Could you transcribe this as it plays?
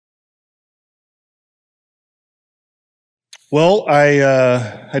Well,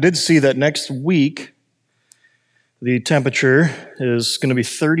 I did see that next week the temperature is going to be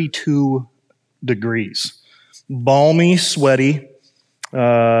 32 degrees. Balmy, sweaty.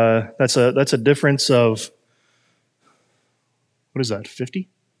 That's a difference of, what is that, 50?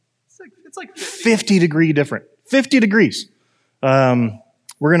 It's like 50 degree different. 50 degrees. We're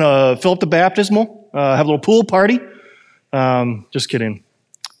going to fill up the baptismal, have a little pool party. Just kidding.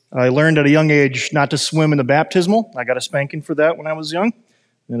 I learned at a young age not to swim in the baptismal. I got a spanking for that when I was young.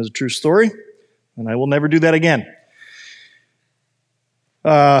 That is a true story, and I will never do that again.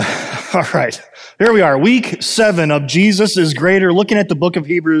 All right, here we are, week 7 of Jesus is Greater, looking at the book of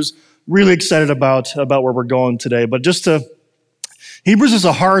Hebrews. Really excited about where we're going today. But Hebrews is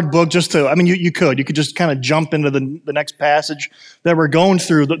a hard book you could just kind of jump into the next passage that we're going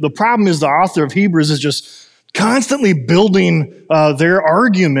through. The problem is the author of Hebrews is just constantly building their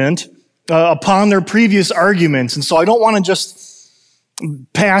argument upon their previous arguments. And so I don't want to just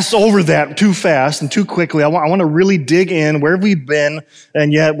pass over that too fast and too quickly. I want to really dig in where we've been,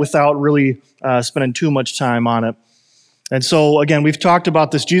 and yet without really spending too much time on it. And so, again, we've talked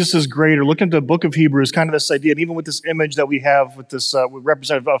about this, Jesus is Greater, looking at the book of Hebrews, kind of this idea, and even with this image that we have with this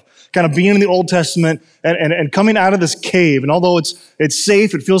representative of kind of being in the Old Testament and coming out of this cave. And although it's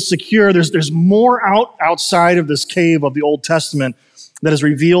safe, it feels secure, there's more outside of this cave of the Old Testament that is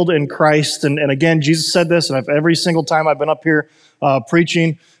revealed in Christ. And again, Jesus said this, and every single time I've been up here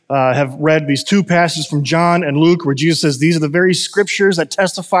preaching, have read these 2 passages from John and Luke where Jesus says, these are the very scriptures that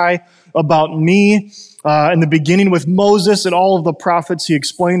testify about me. In the beginning with Moses and all of the prophets, he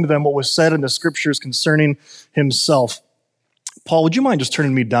explained to them what was said in the scriptures concerning himself. Paul, would you mind just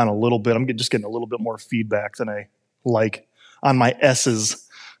turning me down a little bit? I'm just getting a little bit more feedback than I like on my S's.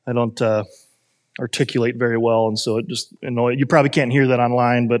 I don't articulate very well, and so it just annoys. You probably can't hear that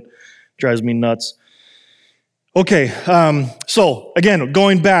online, but it drives me nuts. Okay, so again,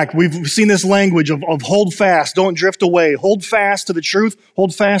 going back, we've seen this language of hold fast, don't drift away, hold fast to the truth,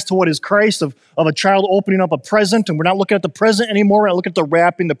 hold fast to what is Christ, of a child opening up a present, and we're not looking at the present anymore, we're not looking at the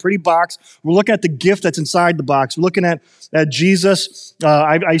wrapping, the pretty box, we're looking at the gift that's inside the box, we're looking at Jesus.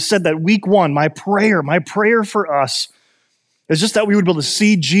 I said that week 1, my prayer for us is just that we would be able to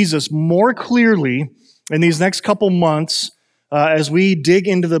see Jesus more clearly in these next couple months as we dig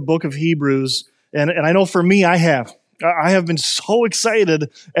into the book of Hebrews. And I know for me, I have been so excited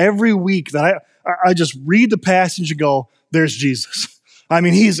every week that I just read the passage and go, there's Jesus. I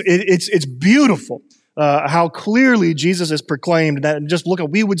mean, it's beautiful how clearly Jesus is proclaimed. And just look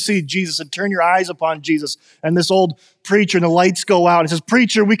at, we would see Jesus and turn your eyes upon Jesus. And this old preacher, and the lights go out. It says,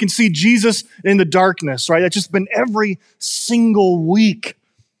 preacher, we can see Jesus in the darkness, right? That's just been every single week.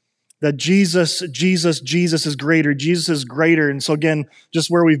 That Jesus is greater. Jesus is greater. And so again,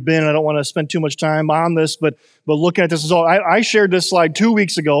 just where we've been, I don't want to spend too much time on this, but looking at this as all. I shared this slide 2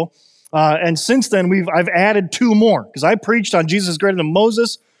 weeks ago, and since then I've added 2 more, because I preached on Jesus is greater than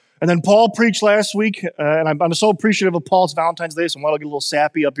Moses, and then Paul preached last week, and I'm so appreciative of Paul. It's Valentine's Day, so I'm going to get a little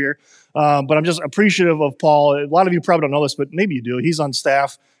sappy up here, but I'm just appreciative of Paul. A lot of you probably don't know this, but maybe you do. He's on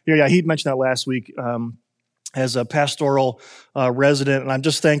staff here. Yeah, he mentioned that last week. As a pastoral resident, and I'm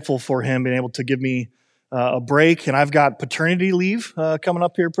just thankful for him being able to give me a break. And I've got paternity leave coming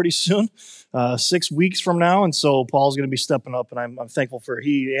up here pretty soon, 6 weeks from now, and so Paul's going to be stepping up, and I'm thankful for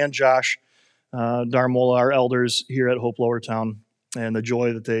he and Josh Darmola, our elders here at Hope Lowertown, and the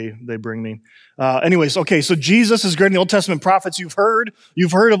joy that they bring me. Anyways, okay, so Jesus is greater than the Old Testament prophets. You've heard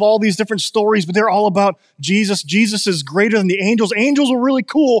of all these different stories, but they're all about Jesus. Jesus is greater than the angels. Angels are really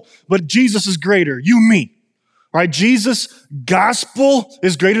cool, but Jesus is greater. You, me. All right, Jesus' gospel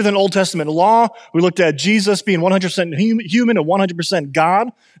is greater than Old Testament law. We looked at Jesus being 100% human and 100%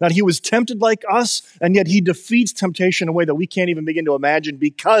 God, that he was tempted like us, and yet he defeats temptation in a way that we can't even begin to imagine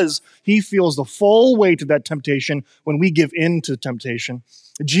because he feels the full weight of that temptation when we give in to temptation.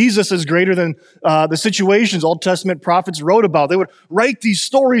 Jesus is greater than the situations Old Testament prophets wrote about. They would write these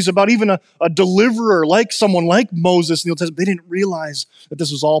stories about even a deliverer like someone like Moses in the Old Testament. They didn't realize that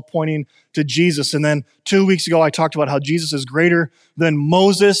this was all pointing to Jesus. And then 2 weeks ago, I talked about how Jesus is greater than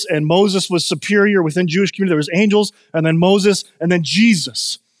Moses, and Moses was superior within Jewish community. There was angels, and then Moses, and then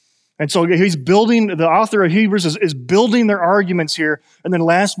Jesus. And so he's building, the author of Hebrews is building their arguments here. And then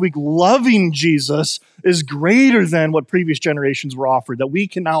last week, loving Jesus is greater than what previous generations were offered, that we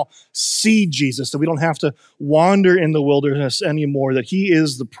can now see Jesus, that we don't have to wander in the wilderness anymore, that he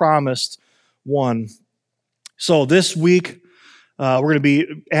is the promised one. So this week, we're going to be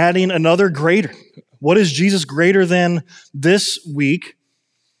adding another greater. What is Jesus greater than this week?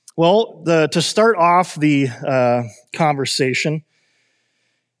 Well, to start off the conversation,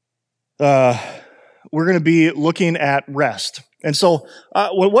 we're going to be looking at rest. And so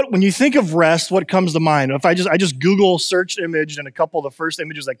when you think of rest, what comes to mind? If I just Google search image, and a couple of the first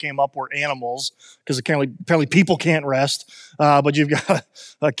images that came up were animals, because apparently people can't rest. But you've got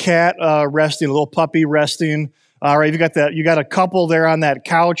a cat resting, a little puppy resting. All right, you got a couple there on that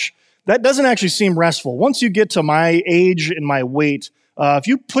couch. That doesn't actually seem restful. Once you get to my age and my weight, if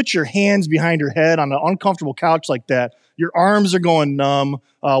you put your hands behind your head on an uncomfortable couch like that, your arms are going numb.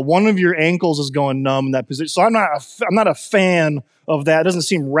 One of your ankles is going numb in that position. So I'm not a fan of that. It doesn't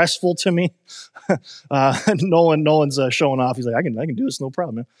seem restful to me. Nolan's showing off. He's like, I can do this, no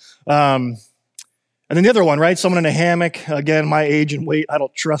problem, man. And then the other one, right? Someone in a hammock. Again, my age and weight, I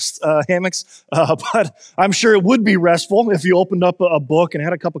don't trust hammocks. But I'm sure it would be restful if you opened up a book and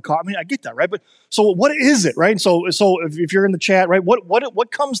had a cup of coffee. I mean, I get that, right? But so what is it, right? So if you're in the chat, right,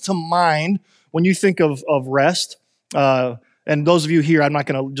 what comes to mind when you think of rest? And those of you here, I'm not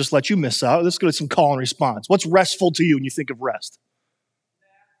going to just let you miss out. Let's go to some call and response. What's restful to you when you think of rest?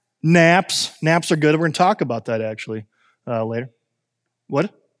 Naps. Naps are good. We're going to talk about that actually later.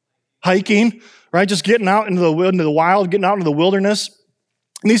 What? Hiking, right? Just getting out into the wild, getting out into the wilderness.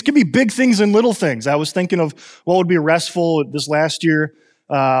 And these could be big things and little things. I was thinking of what would be restful this last year.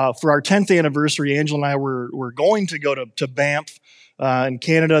 For our 10th anniversary, Angela and I were going to go to Banff in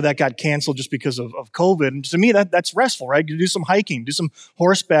Canada. That got canceled just because of COVID. And to me, that's restful, right? You do some hiking, do some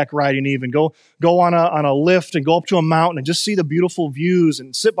horseback riding even. Go on a lift and go up to a mountain and just see the beautiful views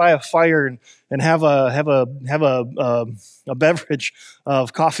and sit by a fire and have a beverage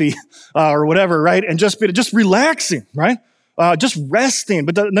of coffee or whatever, right? And just relaxing, right? Just resting.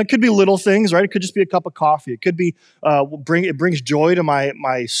 But that could be little things, right? It could just be a cup of coffee. It could be it brings joy to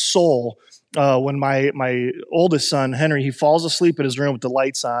my soul when my oldest son Henry, he falls asleep in his room with the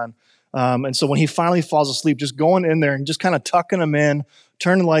lights on, and so when he finally falls asleep, just going in there and just kind of tucking him in,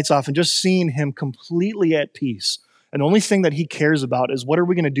 turning the lights off, and just seeing him completely at peace. And the only thing that he cares about is what are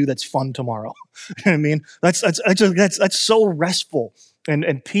we going to do that's fun tomorrow? You know what I mean? That's so restful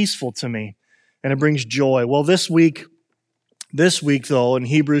and peaceful to me, and it brings joy. Well, this week though, in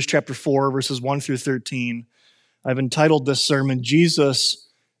Hebrews chapter 4, verses 1 through 13, I've entitled this sermon, Jesus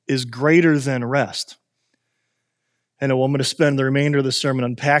is greater than rest. And I'm going to spend the remainder of the sermon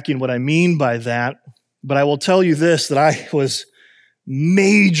unpacking what I mean by that. But I will tell you this, that I was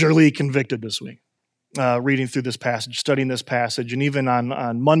majorly convicted this week. Reading through this passage, studying this passage, and even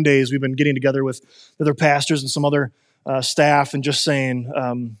on Mondays, we've been getting together with other pastors and some other staff and just saying,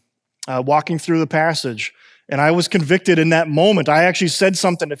 walking through the passage. And I was convicted in that moment. I actually said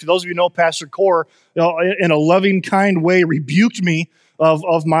something. If those of you know Pastor Core, in a loving, kind way, rebuked me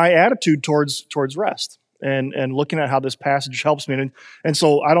of my attitude towards rest and looking at how this passage helps me. And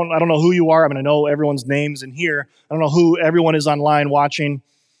so I don't know who you are. I mean, I know everyone's names in here. I don't know who everyone is online watching.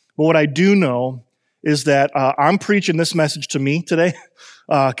 But what I do know is that I'm preaching this message to me today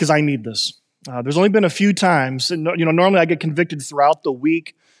because I need this. There's only been a few times, and normally I get convicted throughout the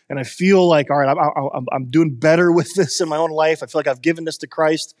week, and I feel like, all right, I'm doing better with this in my own life. I feel like I've given this to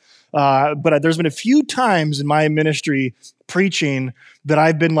Christ. But there's been a few times in my ministry preaching that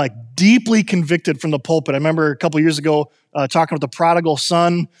I've been like deeply convicted from the pulpit. I remember a couple years ago talking with the prodigal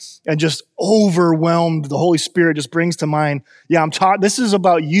son and just overwhelmed. The Holy Spirit just brings to mind, yeah, this is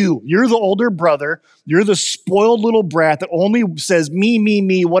about you. You're the older brother. You're the spoiled little brat that only says me, me,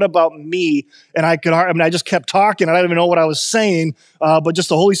 me. What about me? And I just kept talking. I didn't even know what I was saying, but just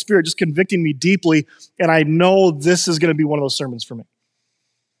the Holy Spirit just convicting me deeply. And I know this is going to be one of those sermons for me.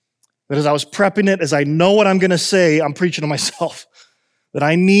 That as I was prepping it, as I know what I'm going to say, I'm preaching to myself. That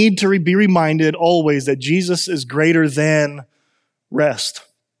I need to be reminded always that Jesus is greater than rest.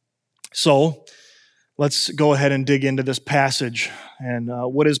 So let's go ahead and dig into this passage. And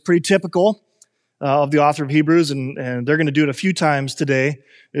what is pretty typical of the author of Hebrews, and they're going to do it a few times today,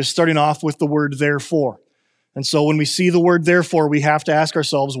 is starting off with the word therefore. And so when we see the word therefore, we have to ask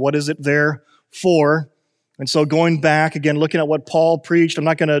ourselves, what is it there for? And so going back, again, looking at what Paul preached, I'm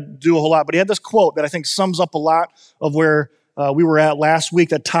not going to do a whole lot, but he had this quote that I think sums up a lot of where we were at last week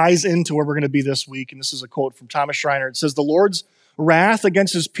that ties into where we're going to be this week. And this is a quote from Thomas Schreiner. It says, "The Lord's wrath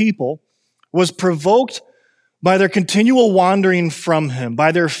against his people was provoked by their continual wandering from him,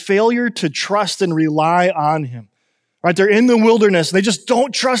 by their failure to trust and rely on him." Right? They're in the wilderness. They just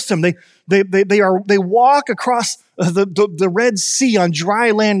don't trust him. They walk across the Red Sea on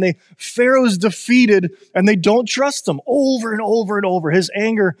dry land. Pharaoh's defeated, and they don't trust him over and over and over. His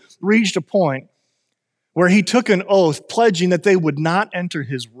anger reached a point where he took an oath pledging that they would not enter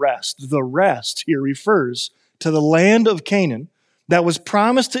his rest. The rest here refers to the land of Canaan that was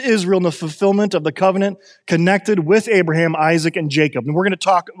promised to Israel in the fulfillment of the covenant connected with Abraham, Isaac, and Jacob. And we're going to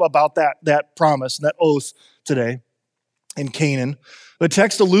talk about that promise, that oath today in Canaan. The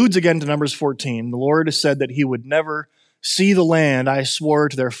text alludes again to Numbers 14. The Lord has said that he would never see the land I swore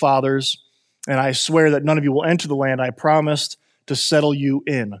to their fathers, and I swear that none of you will enter the land I promised to settle you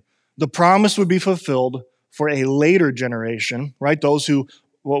in. The promise would be fulfilled for a later generation, right? Those who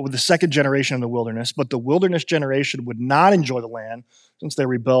with the second generation in the wilderness, but the wilderness generation would not enjoy the land since they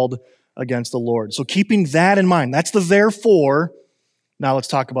rebelled against the Lord. So keeping that in mind, that's the therefore. Now let's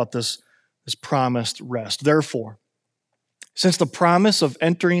talk about this promised rest. Therefore, since the promise of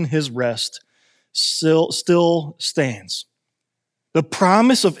entering his rest still stands. The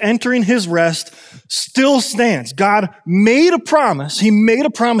promise of entering his rest still stands. God made a promise. He made a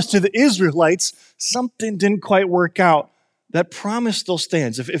promise to the Israelites. Something didn't quite work out. That promise still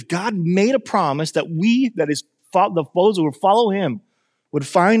stands. If God made a promise that those who would follow him would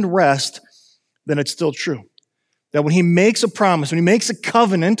find rest, then it's still true. That when he makes a promise, when he makes a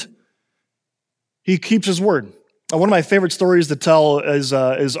covenant, he keeps his word. One of my favorite stories to tell is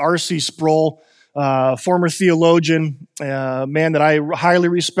R.C. Sproul, former theologian, man that I highly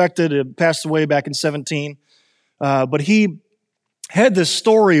respected, passed away back in 2017. But he had this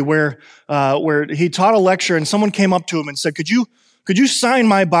story where he taught a lecture and someone came up to him and said, could you sign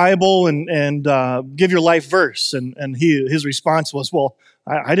my Bible and give your life verse? And his response was, well,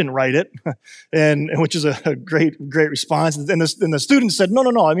 I didn't write it, and which is a great response. And the student said,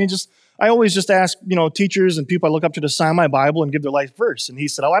 no. I mean, I always just ask, teachers and people I look up to sign my Bible and give their life verse. And he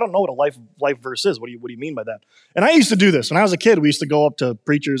said, I don't know what a life verse is. What do you mean by that? And I used to do this. When I was a kid, we used to go up to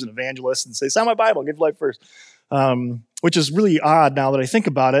preachers and evangelists and say, sign my Bible and give your life verse. Which is really odd now that I think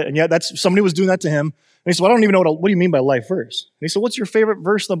about it. And yet somebody was doing that to him. And he said, well, I don't even know what do you mean by life verse? And he said, what's your favorite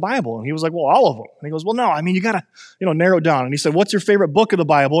verse in the Bible? And he was like, well, all of them. And he goes, well, no, I mean, you got to, narrow it down. And he said, what's your favorite book of the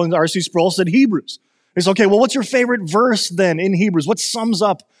Bible? And R.C. Sproul said, Hebrews. He said, okay, well, what's your favorite verse then in Hebrews? What sums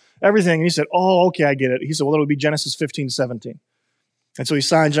up everything? And he said, oh, okay, I get it. He said, well, it would be Genesis 15:17. And so he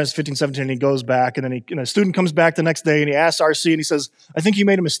signed Genesis 15:17 and he goes back. And then a student comes back the next day and he asks R.C. and he says, I think you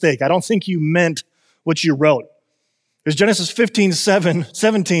made a mistake. I don't think you meant what you wrote. Because Genesis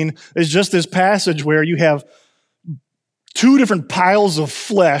 15:17 is just this passage where you have two different piles of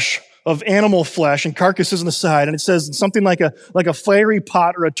flesh, of animal flesh and carcasses on the side, and it says something like a fiery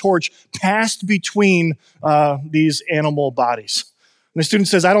pot or a torch passed between these animal bodies. And the student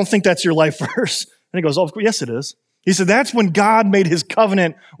says, I don't think that's your life verse. And he goes, oh, yes, it is. He said, that's when God made his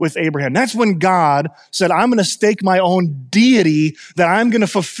covenant with Abraham. That's when God said, I'm going to stake my own deity, that I'm going to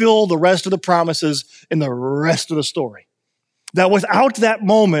fulfill the rest of the promises in the rest of the story. That without that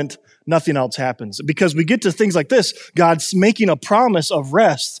moment, nothing else happens. Because we get to things like this, God's making a promise of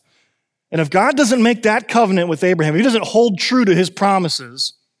rest. And if God doesn't make that covenant with Abraham, if he doesn't hold true to his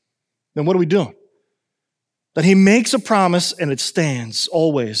promises, then what are we doing? That he makes a promise and it stands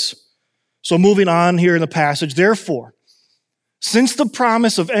always. So moving on here in the passage, therefore, since the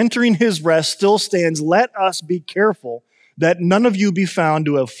promise of entering his rest still stands, let us be careful that none of you be found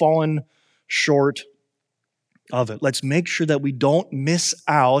to have fallen short of it. Let's make sure that we don't miss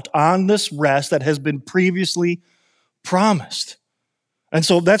out on this rest that has been previously promised. And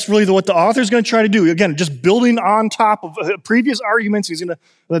so that's really what the author's going to try to do. Again, just building on top of previous arguments. The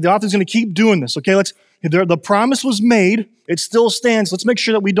author's going to keep doing this. Okay, the promise was made. It still stands. Let's make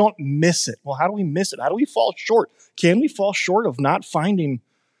sure that we don't miss it. Well, how do we miss it? How do we fall short? Can we fall short of not finding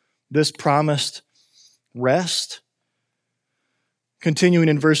this promised rest? Continuing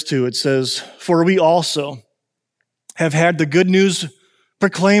in verse 2, it says, for we also have had the good news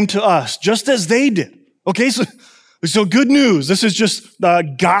proclaimed to us, just as they did. Okay, so good news. This is just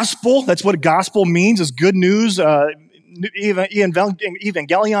the gospel. That's what gospel means, is good news.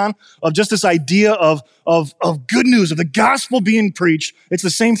 Evangelion, of just this idea of good news, of the gospel being preached. It's the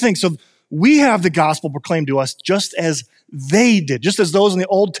same thing. So we have the gospel proclaimed to us just as they did, just as those in the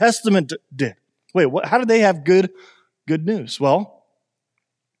Old Testament did. Wait, how did they have good news? Well,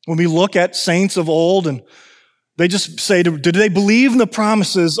 when we look at saints of old, and they just say, did they believe in the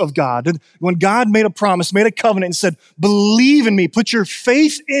promises of God? When God made a promise, made a covenant and said, believe in me, put your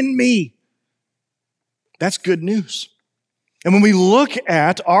faith in me. That's good news. And when we look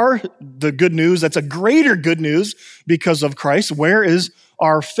at the good news, that's a greater good news because of Christ. Where is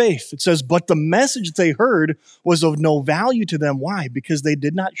our faith? It says, but the message they heard was of no value to them. Why? Because they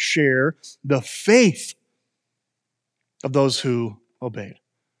did not share the faith of those who obeyed.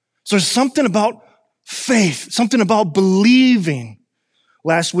 So there's something about faith, something about believing.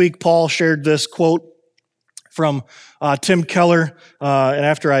 Last week, Paul shared this quote from Tim Keller. And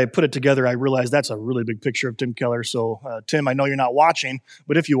after I put it together, I realized that's a really big picture of Tim Keller. So, Tim, I know you're not watching,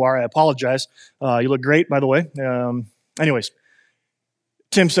 but if you are, I apologize. You look great, by the way. Anyways,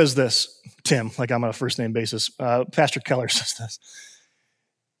 Tim says this. Tim, like I'm on a first-name basis. Pastor Keller says this.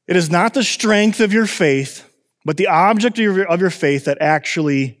 It is not the strength of your faith, but the object of your faith that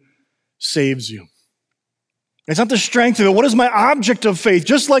actually saves you. It's not the strength of it. What is my object of faith?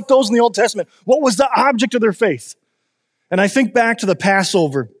 Just like those in the Old Testament, what was the object of their faith? And I think back to the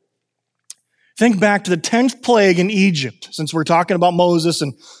Passover. Think back to the 10th plague in Egypt, since we're talking about Moses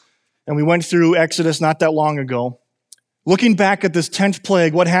and we went through Exodus not that long ago. Looking back at this 10th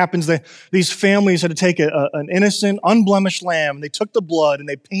plague, what happens? These families had to take an innocent, unblemished lamb, and they took the blood and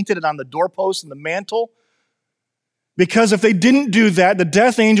they painted it on the doorpost and the mantle. Because if they didn't do that, the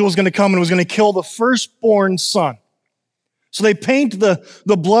death angel was going to come and was going to kill the firstborn son. So they paint the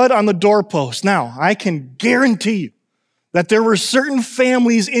blood on the doorpost. Now, I can guarantee you that there were certain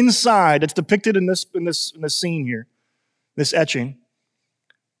families inside that's depicted in this scene here, this etching,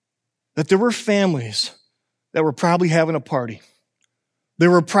 that there were families that were probably having a party.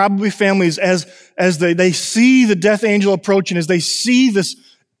 There were probably families as they see the death angel approaching, as they see this,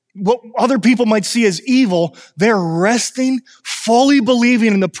 what other people might see as evil, they're resting, fully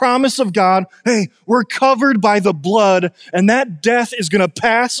believing in the promise of God. Hey, we're covered by the blood, and that death is going to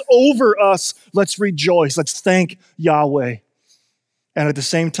pass over us. Let's rejoice. Let's thank Yahweh. And at the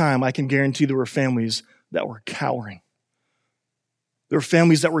same time, I can guarantee there were families that were cowering. There were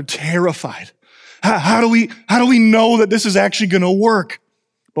families that were terrified. How do we know that this is actually going to work?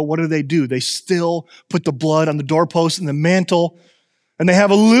 But what do? They still put the blood on the doorpost and the mantle, and they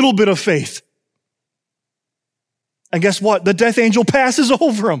have a little bit of faith. And guess what? The death angel passes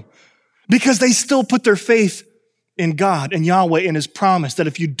over them because they still put their faith in God and Yahweh and His promise that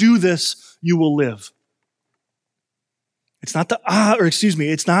if you do this, you will live. It's not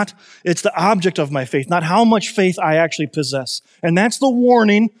it's the object of my faith, not how much faith I actually possess. And that's the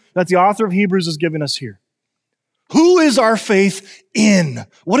warning that the author of Hebrews is giving us here. Who is our faith in?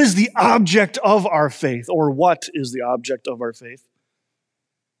 What is the object of our faith? Or what is the object of our faith?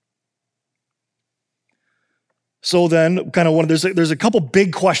 So then, there's a couple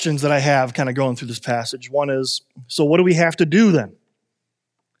big questions that I have kind of going through this passage. One is, so what do we have to do then?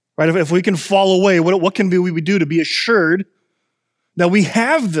 Right? If we can fall away, what can we do to be assured that we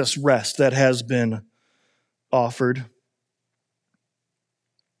have this rest that has been offered?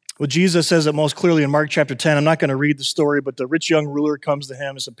 Well, Jesus says it most clearly in Mark chapter 10. I'm not going to read the story, but the rich young ruler comes to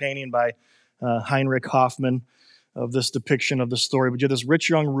him. It's a painting by Heinrich Hoffmann of this depiction of the story. But you have this rich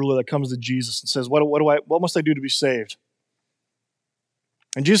young ruler that comes to Jesus and says, what must I do to be saved?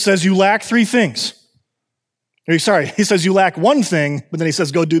 And Jesus says, you lack three things. He says you lack one thing, but then he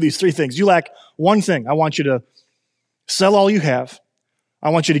says, go do these three things. You lack one thing. I want you to sell all you have. I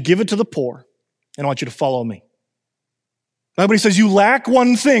want you to give it to the poor, and I want you to follow me. But he says, you lack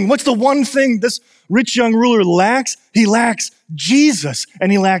one thing. What's the one thing this rich young ruler lacks? He lacks Jesus,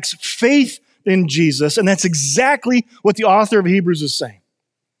 and he lacks faith in Jesus, and that's exactly what the author of Hebrews is saying.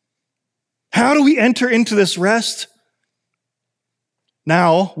 How do we enter into this rest?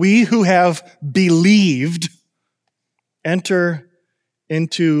 Now, we who have believed enter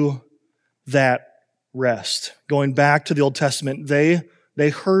into that rest. Going back to the Old Testament, they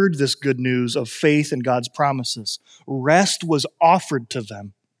heard this good news of faith in God's promises. Rest was offered to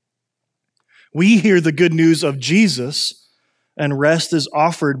them. We hear the good news of Jesus, and rest is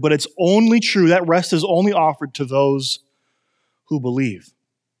offered, but it's only true, that rest is only offered to those who believe.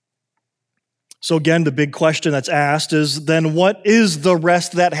 So again, the big question that's asked is, then what is the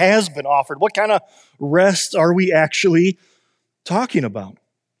rest that has been offered? What kind of rest are we actually talking about?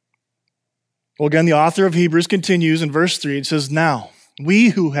 Well, again, the author of Hebrews continues in verse 3. It says, now, we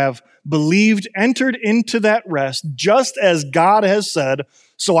who have believed entered into that rest, just as God has said,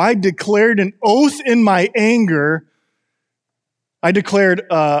 so I declared an oath in my anger. I declared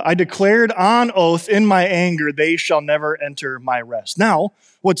on oath in my anger, they shall never enter my rest. Now,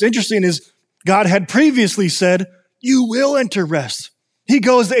 what's interesting is God had previously said, you will enter rest. He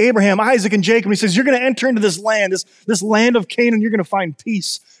goes to Abraham, Isaac, and Jacob, and he says, you're going to enter into this land, this land of Canaan. You're going to find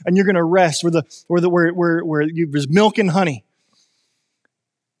peace, and you're going to rest where there's milk and honey.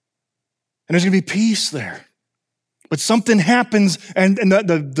 And there's going to be peace there. But something happens, and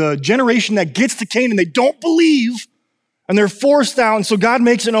the generation that gets to Canaan, they don't believe, and they're forced out. And so God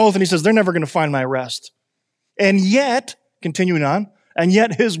makes an oath, and he says, they're never going to find my rest. And yet, continuing on, and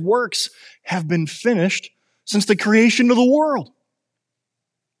yet his works have been finished since the creation of the world.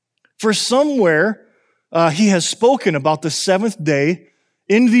 For somewhere, he has spoken about the seventh day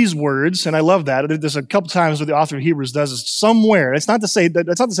in these words, and I love that. There's a couple times where the author of Hebrews does this somewhere. That's not to say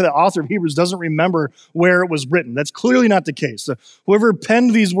the author of Hebrews doesn't remember where it was written. That's clearly not the case. So whoever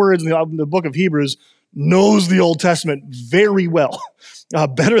penned these words in the book of Hebrews knows the Old Testament very well,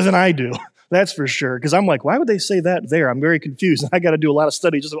 better than I do. That's for sure. Because I'm like, why would they say that there? I'm very confused. I got to do a lot of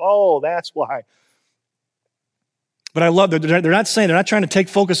study. That's why. But I love that they're not trying to take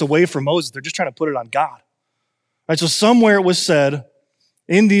focus away from Moses. They're just trying to put it on God. All right, so somewhere it was said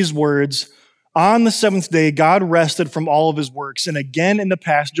in these words, on the seventh day, God rested from all of his works. And again, in the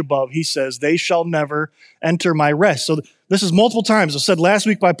passage above, he says, they shall never enter my rest. So this is multiple times. It was said last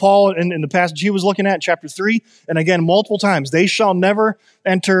week by Paul in the passage he was looking at, chapter 3. And again, multiple times, they shall never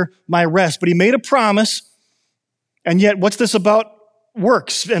enter my rest. But he made a promise. And yet, what's this about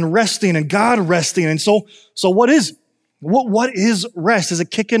works and resting and God resting? And so what is what is rest? Is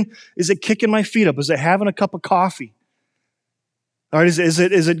it kicking my feet up? Is it having a cup of coffee? All right, is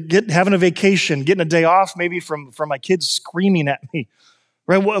it having a vacation, getting a day off maybe from my kids screaming at me?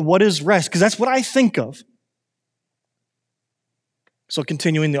 Right? What is rest? Because that's what I think of. So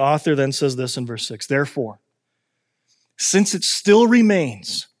continuing, the author then says this in verse 6, therefore, since it still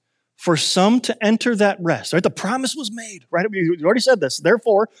remains for some to enter that rest, right? The promise was made, right? We already said this.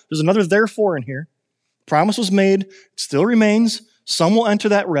 Therefore, there's another therefore in here. Promise was made, it still remains. Some will enter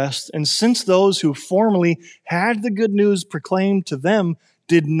that rest. And since those who formerly had the good news proclaimed to them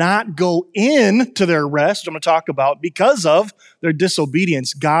did not go in to their rest, which I'm going to talk about, because of their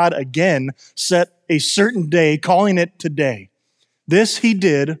disobedience, God again set a certain day, calling it today. This he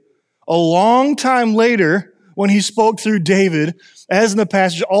did a long time later when he spoke through David, as in the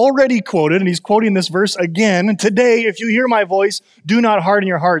passage already quoted, and he's quoting this verse again. Today, if you hear my voice, do not harden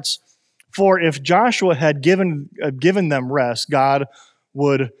your hearts. For if Joshua had given them rest, God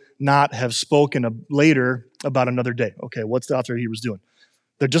would not have spoken later about another day. Okay, what's the author of Hebrews doing?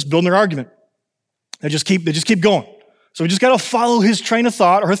 They're just building their argument. They just keep going. So we just got to follow his train of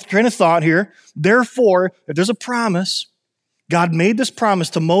thought here. Therefore, if there's a promise, God made this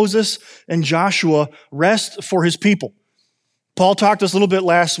promise to Moses and Joshua, rest for his people. Paul talked to us a little bit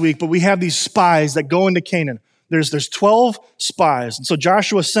last week, but we have these spies that go into Canaan. There's 12 spies. And so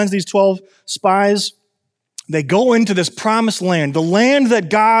Joshua sends these 12 spies. They go into this promised land, the land that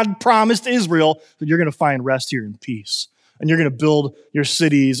God promised Israel, that you're going to find rest here in peace. And you're going to build your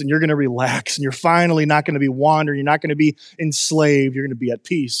cities, and you're going to relax, and you're finally not going to be wandering. You're not going to be enslaved. You're going to be at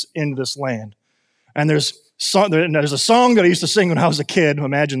peace in this land. And there's a song that I used to sing when I was a kid.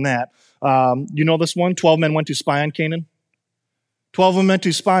 Imagine that. You know this one? 12 men went to spy on Canaan. 12 of them went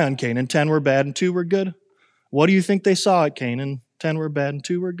to spy on Canaan. 10 were bad and 2 were good. What do you think they saw at Canaan? 10 were bad and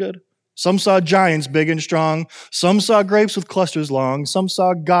 2 were good. Some saw giants big and strong. Some saw grapes with clusters long. Some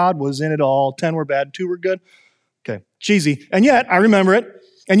saw God was in it all. 10 were bad and 2 were good. Okay, cheesy. And yet, I remember it.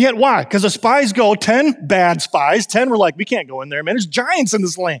 And yet, why? Because the spies go, 10 bad spies. 10 were like, we can't go in there, man. There's giants in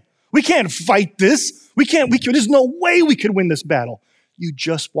this land. We can't fight this. There's no way we could win this battle. You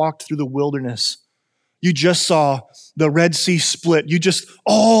just walked through the wilderness. You just saw the Red Sea split.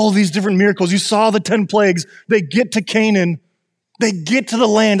 All these different miracles. You saw the 10 plagues. They get to Canaan. They get to the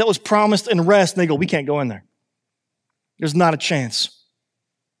land that was promised and rest, and they go, we can't go in there. There's not a chance.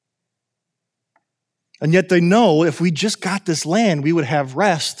 And yet they know if we just got this land, we would have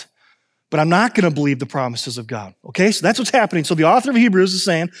rest. But I'm not going to believe the promises of God. Okay, so that's what's happening. So the author of Hebrews is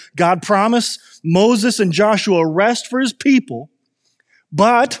saying, God promised Moses and Joshua rest for his people,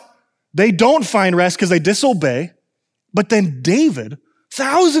 but they don't find rest because they disobey. But then David,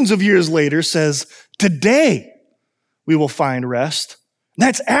 thousands of years later, says, today we will find rest. And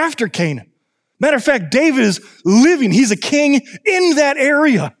that's after Canaan. Matter of fact, David is living. He's a king in that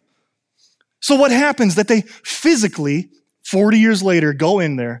area. So what happens? That they physically, 40 years later, go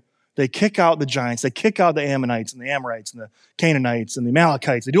in there. They kick out the giants. They kick out the Ammonites and the Amorites and the Canaanites and the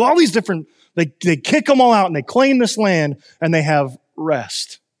Amalekites. They do all these different, they kick them all out and they claim this land and they have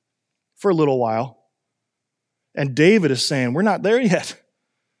rest for a little while. And David is saying, we're not there yet.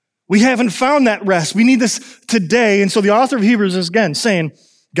 We haven't found that rest. We need this today. And so the author of Hebrews is again saying,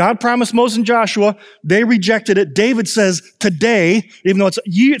 God promised Moses and Joshua. They rejected it. David says today, even though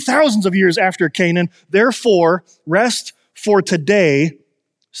it's thousands of years after Canaan, therefore, rest for today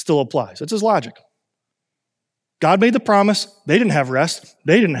still applies. That's his logic. God made the promise. They didn't have rest.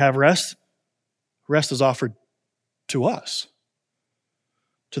 They didn't have rest. Rest is offered to us,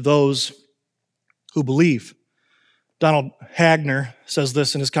 to those who believe. Donald Hagner says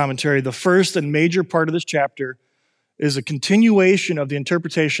this in his commentary, the first and major part of this chapter is a continuation of the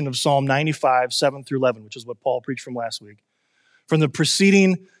interpretation of Psalm 95, 7 through 11, which is what Paul preached from last week. From the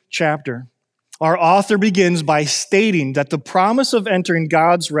preceding chapter, our author begins by stating that the promise of entering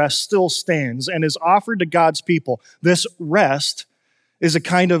God's rest still stands and is offered to God's people. This rest is a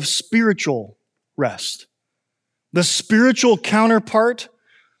kind of spiritual rest. The spiritual counterpart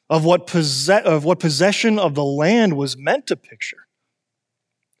of what possession of the land was meant to picture.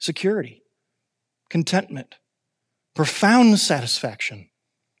 Security, contentment, profound satisfaction,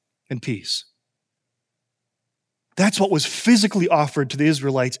 and peace. That's what was physically offered to the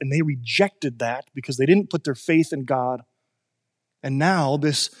Israelites, and they rejected that because they didn't put their faith in God. And now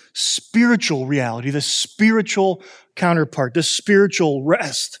this spiritual reality, this spiritual counterpart, this spiritual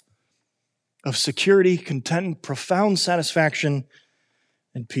rest of security, contentment, profound satisfaction,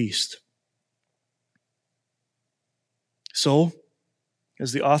 and peace. So,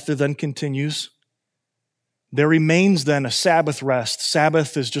 as the author then continues, there remains then a Sabbath rest.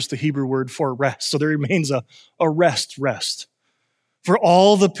 Sabbath is just the Hebrew word for rest. So there remains a rest for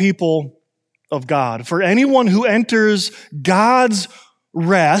all the people of God. For anyone who enters God's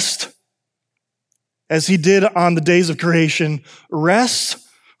rest, as he did on the days of creation, rests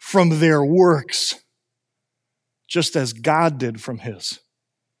from their works, just as God did from his.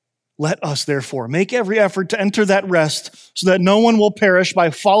 Let us, therefore, make every effort to enter that rest so that no one will perish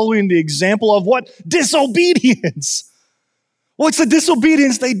by following the example of what? Disobedience. What's the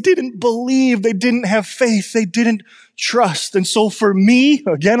disobedience? They didn't believe. They didn't have faith. They didn't trust. And so for me,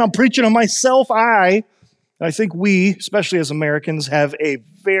 again, I'm preaching to myself, I think we, especially as Americans, have a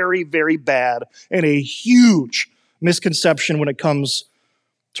very, very bad and a huge misconception when it comes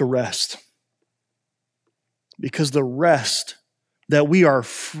to rest. Because the rest that we are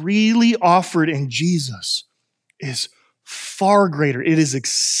freely offered in Jesus is far greater. It is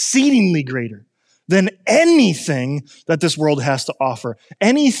exceedingly greater than anything that this world has to offer.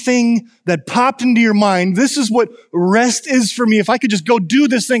 Anything that popped into your mind, this is what rest is for me. If I could just go do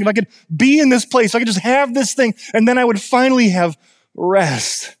this thing, if I could be in this place, if I could just have this thing, and then I would finally have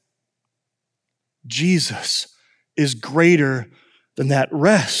rest. Jesus is greater than that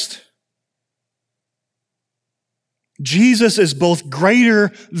rest. Jesus is both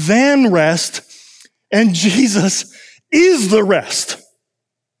greater than rest, and Jesus is the rest.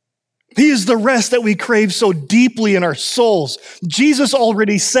 He is the rest that we crave so deeply in our souls. Jesus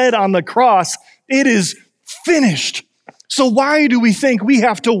already said on the cross, it is finished. So why do we think we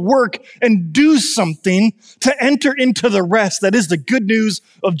have to work and do something to enter into the rest that is the good news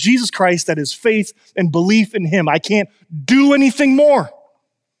of Jesus Christ, that is faith and belief in him? I can't do anything more.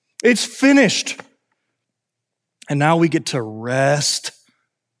 It's finished. And now we get to rest.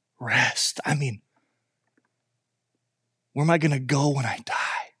 I mean, where am I going to go when I die?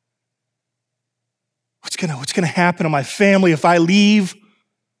 What's going to happen to my family if I leave?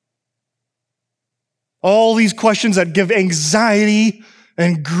 All these questions that give anxiety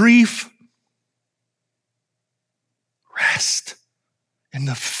and grief. Rest in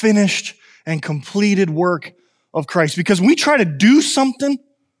the finished and completed work of Christ. Because when we try to do something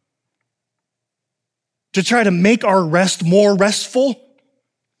to try to make our rest more restful,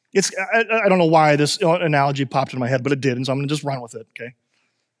 I don't know why this analogy popped in my head, but it did, and so I'm going to just run with it, okay?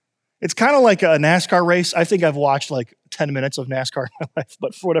 It's kind of like a NASCAR race. I think I've watched like 10 minutes of NASCAR in my life,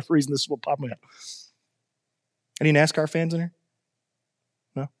 but for whatever reason, this is what popped in my head. Any NASCAR fans in here?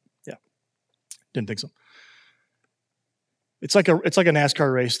 No? Yeah. Didn't think so. It's like a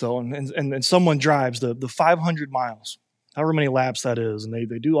NASCAR race, though, and someone drives the 500 miles, however many laps that is, and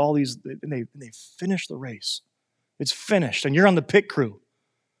they do all these, and they finish the race. It's finished, and you're on the pit crew.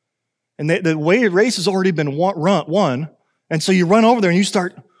 And the way the race has already been won, and so you run over there and you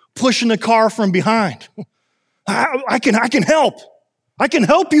start pushing the car from behind. I can help. I can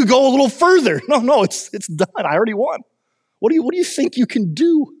help you go a little further. No, it's done. I already won. What do you think you can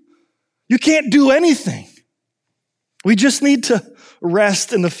do? You can't do anything. We just need to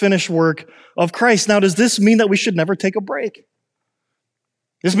rest in the finished work of Christ. Now, does this mean that we should never take a break?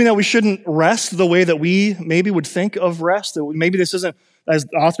 Does this mean that we shouldn't rest the way that we maybe would think of rest? That maybe this isn't, as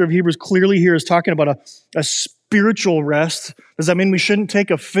the author of Hebrews clearly here is talking about a spiritual rest. Does that mean we shouldn't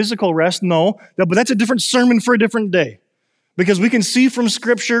take a physical rest? No, but that's a different sermon for a different day. Because we can see from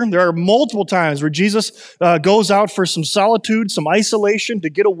Scripture, there are multiple times where Jesus goes out for some solitude, some isolation, to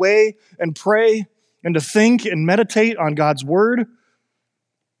get away and pray and to think and meditate on God's Word.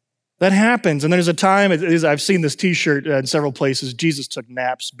 That happens. And there's a time, I've seen this t-shirt in several places, Jesus took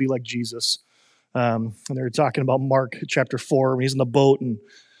naps, be like Jesus. And they were talking about Mark chapter 4, when he's in the boat and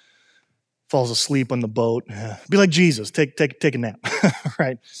falls asleep on the boat. Be like Jesus, take a nap,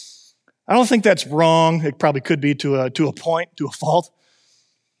 right? I don't think that's wrong. It probably could be to a point, to a fault.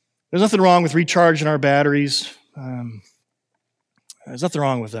 There's nothing wrong with recharging our batteries. There's nothing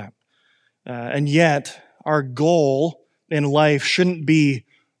wrong with that. And yet, our goal in life shouldn't be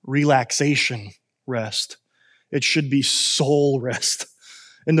relaxation rest. It should be soul rest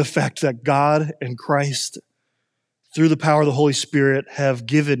in the fact that God and Christ, through the power of the Holy Spirit, have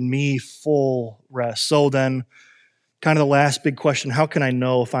given me full rest. So then, kind of the last big question, how can I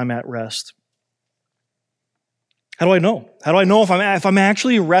know if I'm at rest? How do I know? How do I know if I'm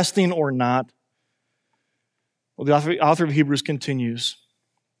actually resting or not? Well, the author of Hebrews continues,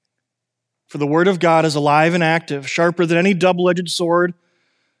 "For the word of God is alive and active, sharper than any double-edged sword.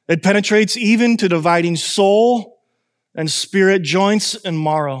 It penetrates even to dividing soul and spirit, joints and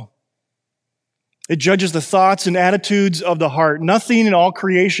marrow. It judges the thoughts and attitudes of the heart. Nothing in all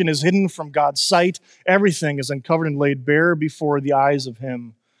creation is hidden from God's sight. Everything is uncovered and laid bare before the eyes of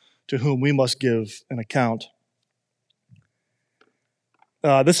him to whom we must give an account."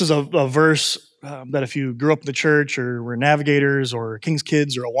 This is a verse that if you grew up in the church or were Navigators or King's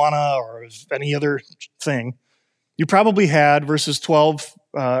Kids or Awana or any other thing, you probably had verse 12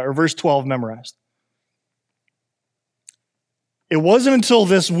 memorized. It wasn't until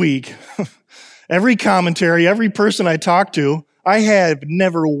this week, every commentary, every person I talked to, I have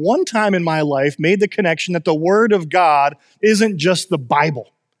never one time in my life made the connection that the Word of God isn't just the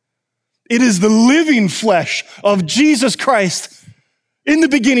Bible. It is the living flesh of Jesus Christ. In the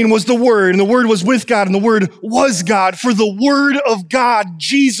beginning was the Word, and the Word was with God, and the Word was God. For the Word of God,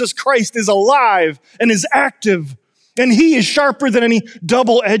 Jesus Christ, is alive and is active, and He is sharper than any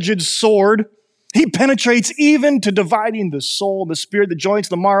double-edged sword. He penetrates even to dividing the soul, the spirit, the joints,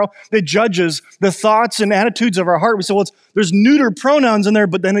 the marrow. It judges the thoughts and attitudes of our heart. We say, well, there's neuter pronouns in there,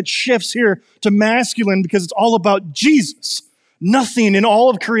 but then it shifts here to masculine because it's all about Jesus. Nothing in all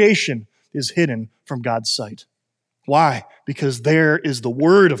of creation is hidden from God's sight. Why? Because there is the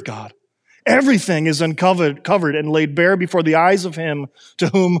Word of God. Everything is covered and laid bare before the eyes of him to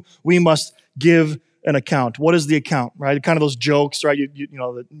whom we must give an account. What is the account, right? Kind of those jokes, right?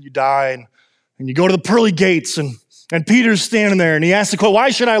 You die and you go to the pearly gates and Peter's standing there and he asks the question, why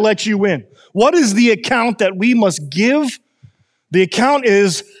should I let you in? What is the account that we must give? The account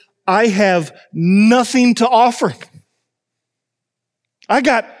is, I have nothing to offer. I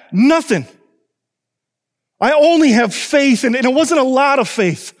got nothing. I only have faith, and it wasn't a lot of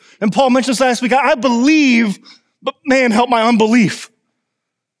faith. And Paul mentioned this last week. I believe, but man, help my unbelief.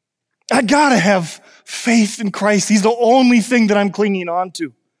 I gotta have faith in Christ. He's the only thing that I'm clinging on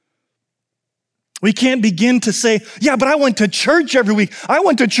to. We can't begin to say, yeah, but I went to church every week. I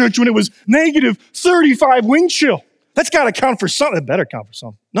went to church when it was negative 35 wind chill. That's gotta count for something. It better count for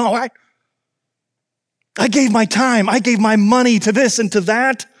something. No, I gave my time. I gave my money to this and to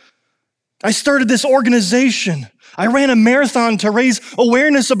that. I started this organization. I ran a marathon to raise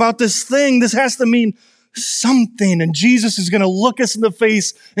awareness about this thing. This has to mean something. And Jesus is going to look us in the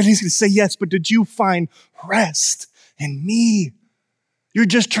face and he's going to say, yes, but did you find rest in me? You're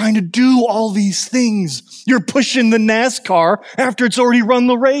just trying to do all these things. You're pushing the NASCAR after it's already run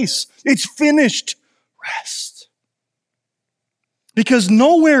the race. It's finished. Rest. Because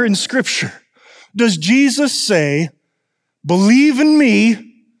nowhere in Scripture does Jesus say, believe in me,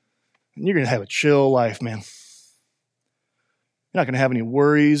 and you're going to have a chill life, man. You're not going to have any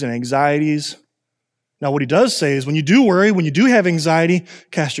worries and anxieties. Now, what he does say is when you do worry, when you do have anxiety,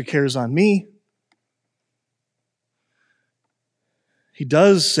 cast your cares on me. He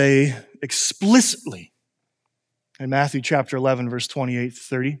does say explicitly in Matthew chapter 11, verse 28 to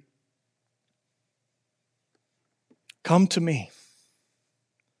 30, come to me,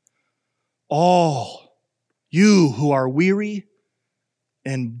 all you who are weary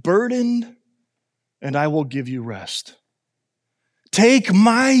and burdened, and I will give you rest. Take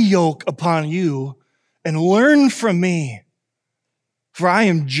my yoke upon you and learn from me, for I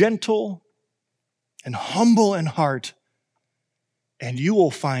am gentle and humble in heart, and you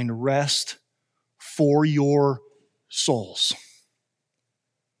will find rest for your souls.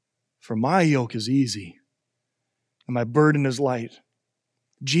 For my yoke is easy and my burden is light.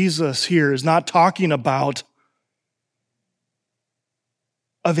 Jesus here is not talking about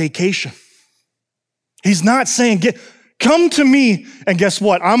a vacation. He's not saying, come to me, and guess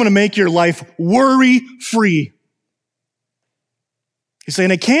what? I'm going to make your life worry-free. He's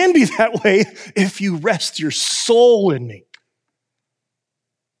saying it can be that way if you rest your soul in me.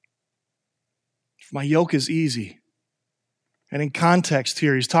 My yoke is easy. And in context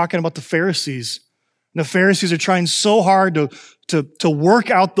here, he's talking about the Pharisees. And the Pharisees are trying so hard to work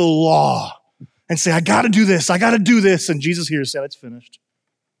out the law and say, I got to do this, I got to do this. And Jesus here said, it's finished.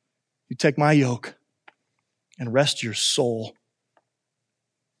 You take my yoke and rest your soul.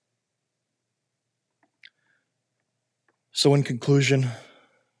 So in conclusion,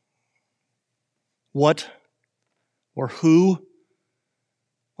 What or who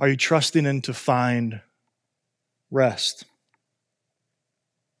are you trusting in to find rest?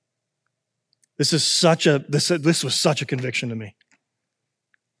 This was such a conviction to me.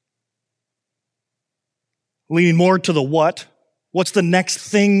 Leaning more to the what. What's the next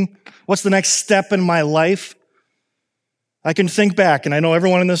thing? What's the next step in my life? I can think back, and I know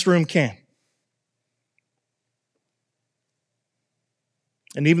everyone in this room can.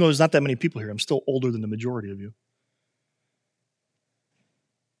 And even though there's not that many people here, I'm still older than the majority of you.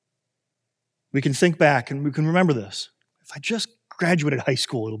 We can think back and we can remember this. If I just graduated high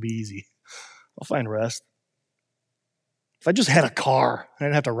school, it'll be easy. I'll find rest. If I just had a car, I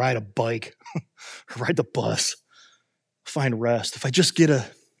didn't have to ride a bike or ride the bus, I'll find rest. If I just get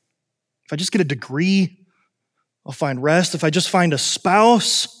a degree, I'll find rest. If I just find a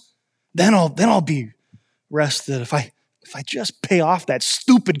spouse, then I'll be rested. If I just pay off that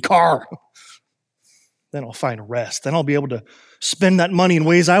stupid car, then I'll find rest. Then I'll be able to spend that money in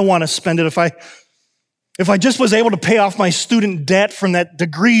ways I want to spend it. If I just was able to pay off my student debt from that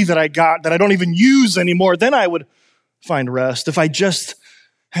degree that I got that I don't even use anymore, then I would find rest. If I just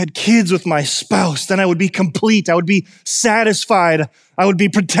had kids with my spouse, then I would be complete. I would be satisfied. I would be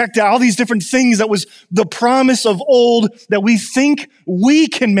protected. All these different things that was the promise of old that we think we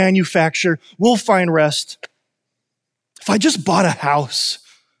can manufacture, we'll find rest. If I just bought a house,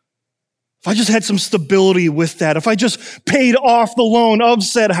 if I just had some stability with that, if I just paid off the loan of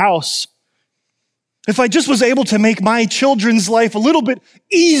said house, if I just was able to make my children's life a little bit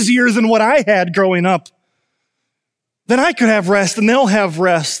easier than what I had growing up, then I could have rest and they'll have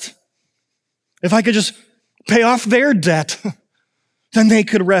rest. If I could just pay off their debt, then they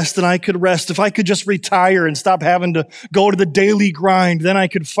could rest and I could rest. If I could just retire and stop having to go to the daily grind, then I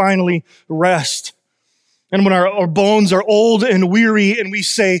could finally rest. And when our bones are old and weary and we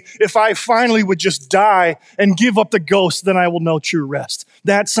say, if I finally would just die and give up the ghost, then I will know true rest.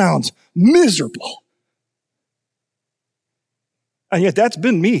 That sounds miserable. And yet that's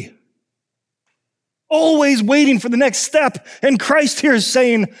been me. Always waiting for the next step. And Christ here is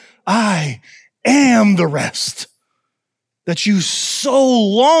saying, I am the rest that you so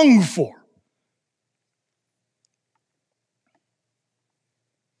long for.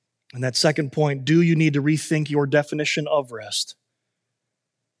 And that second point, do you need to rethink your definition of rest?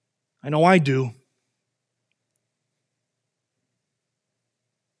 I know I do.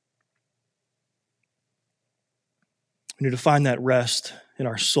 We need to find that rest in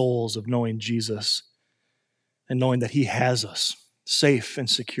our souls of knowing Jesus and knowing that He has us safe and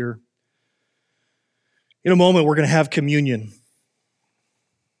secure. In a moment, we're going to have communion.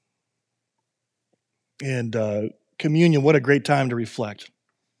 And communion, what a great time to reflect.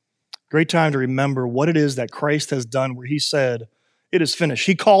 Great time to remember what it is that Christ has done where He said, it is finished.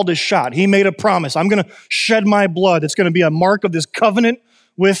 He called His shot. He made a promise. I'm going to shed my blood. It's going to be a mark of this covenant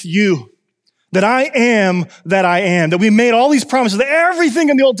with you. That I am that I am. That we made all these promises. That everything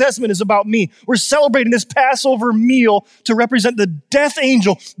in the Old Testament is about me. We're celebrating this Passover meal to represent the death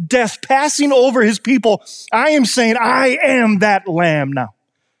angel, death passing over His people. I am saying I am that lamb now.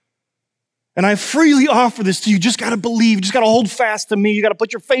 And I freely offer this to you. You just got to believe. You just got to hold fast to me. You got to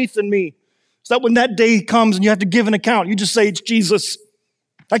put your faith in me. So that when that day comes and you have to give an account, you just say, it's Jesus.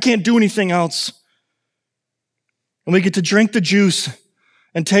 I can't do anything else. And we get to drink the juice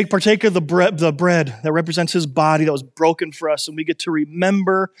and partake of the bread that represents His body that was broken for us. And we get to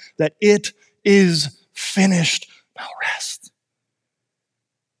remember that it is finished. Now rest.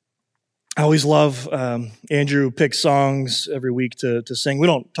 I always love Andrew picks songs every week to sing. We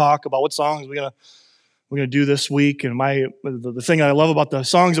don't talk about what songs we're gonna do this week. And the thing that I love about the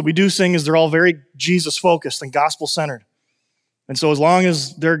songs that we do sing is they're all very Jesus focused and gospel centered. And so as long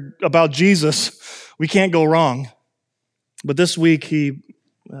as they're about Jesus, we can't go wrong. But this week he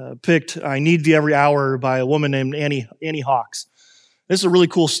picked "I Need Thee Every Hour" by a woman named Annie Hawks. This is a really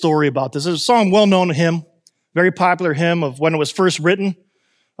cool story about this. It's a song well-known hymn, very popular hymn of when it was first written,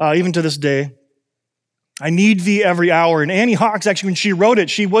 even to this day. I need thee every hour. And Annie Hawks, actually, when she wrote it,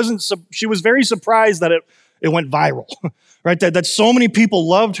 she was very surprised that it went viral, right? That so many people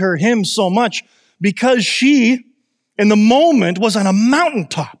loved her hymn so much because she, in the moment, was on a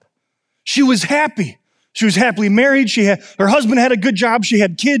mountaintop. She was happy. She was happily married. Her husband had a good job. She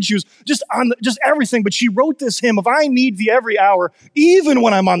had kids. She was just everything. But she wrote this hymn of I need thee every hour, even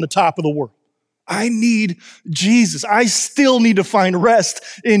when I'm on the top of the world. I need Jesus. I still need to find rest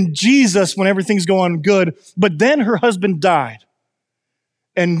in Jesus when everything's going good. But then her husband died.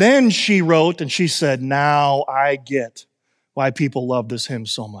 And then she wrote and she said, now I get why people love this hymn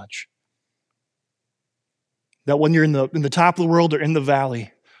so much. That when you're in the top of the world or in the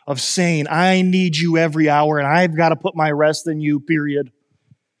valley, of saying, I need you every hour and I've got to put my rest in you, period.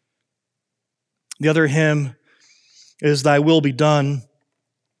 The other hymn is Thy Will Be Done.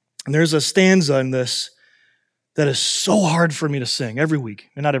 And there's a stanza in this that is so hard for me to sing every week.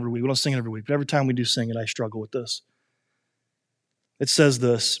 And not every week, we don't sing it every week, but every time we do sing it, I struggle with this. It says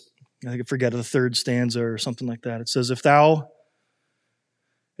this, I forget the third stanza or something like that. It says, if thou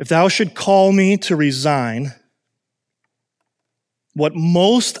should call me to resign, what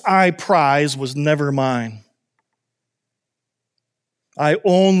most I prize was never mine. I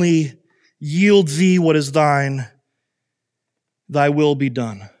only yield thee what is thine, thy will be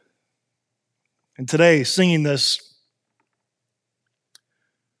done. And today, singing this,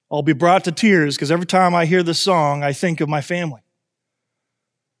 I'll be brought to tears because every time I hear this song, I think of my family.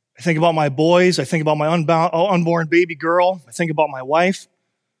 I think about my boys. I think about my unborn baby girl. I think about my wife.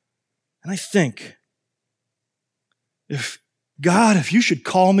 And I think, if you should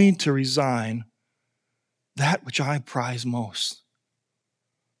call me to resign that which I prize most,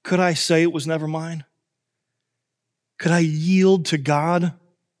 could I say it was never mine? Could I yield to God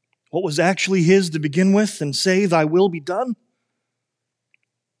what was actually his to begin with and say, thy will be done?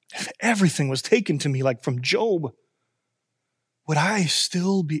 If everything was taken to me like from Job, would I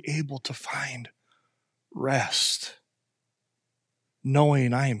still be able to find rest,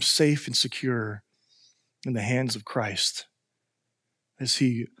 knowing I am safe and secure in the hands of Christ as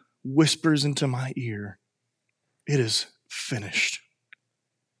he whispers into my ear, it is finished.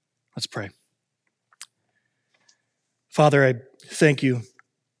 Let's pray. Father, I thank you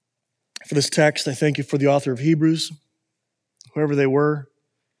for this text. I thank you for the author of Hebrews, whoever they were.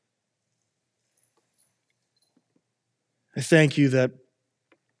 I thank you that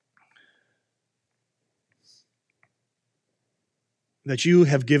you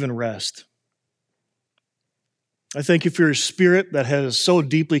have given rest. I thank you for your Spirit that has so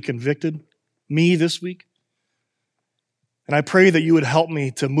deeply convicted me this week. And I pray that you would help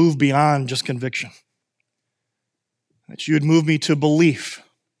me to move beyond just conviction. That you would move me to belief.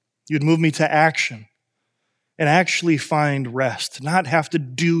 You'd move me to action and actually find rest. Not have to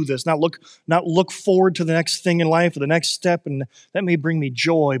do this, not look forward to the next thing in life or the next step, and that may bring me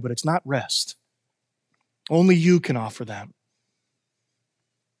joy, but it's not rest. Only you can offer that.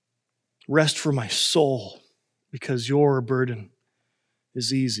 Rest for my soul, because your burden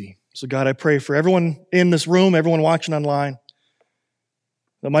is easy. So God, I pray for everyone in this room, everyone watching online,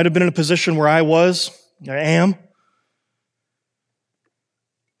 that might have been in a position where I am,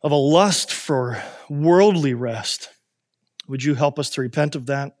 of a lust for worldly rest. Would you help us to repent of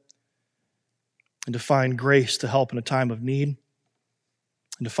that and to find grace to help in a time of need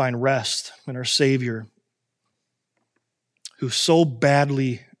and to find rest in our Savior, who so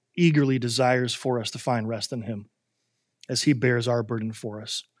badly, eagerly desires for us to find rest in him as he bears our burden for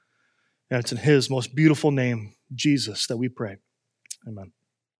us. And it's in his most beautiful name, Jesus, that we pray. Amen.